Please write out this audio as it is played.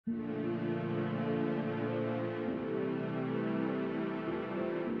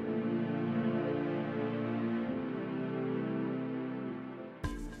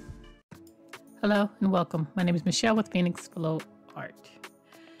Hello and welcome. My name is Michelle with Phthalo Art.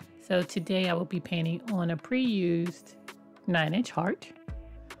 So today I will be painting on a pre-used 9-inch heart.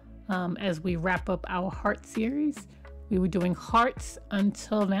 As we wrap up our heart series, we were doing hearts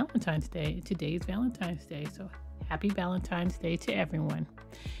until Valentine's Day. Today is Valentine's Day, so happy Valentine's Day to everyone.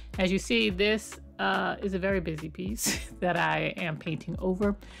 As you see, this is a very busy piece that I am painting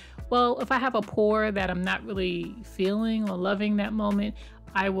over. Well, if I have a pour that I'm not really feeling or loving that moment,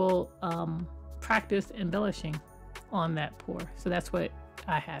 I will practice embellishing on that pour. So that's what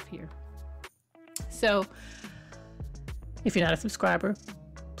I have here. So if you're not a subscriber,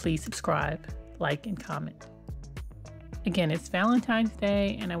 please subscribe, like, and comment. Again, it's Valentine's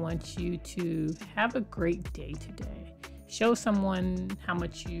Day and I want you to have a great day today. Show someone how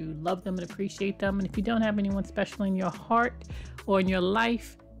much you love them and appreciate them. And if you don't have anyone special in your heart or in your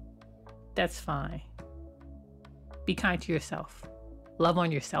life, that's fine. Be kind to yourself. Love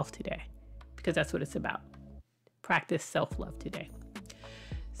on yourself today, because that's what it's about. Practice self-love today.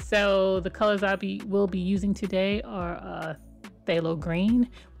 So the colors will be using today are Phthalo Green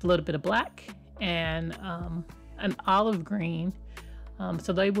with a little bit of black and an olive green.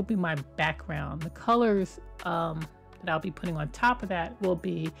 So they will be my background. The colors that I'll be putting on top of that will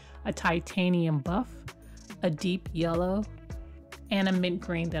be a titanium buff, a deep yellow, and a mint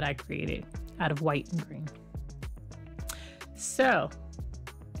green that I created out of white and green. So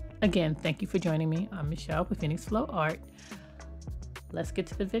again, thank you for joining me. I'm Michelle with Phthalo Art. Let's get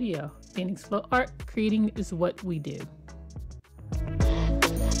to the video. Phthalo Art, creating is what we do.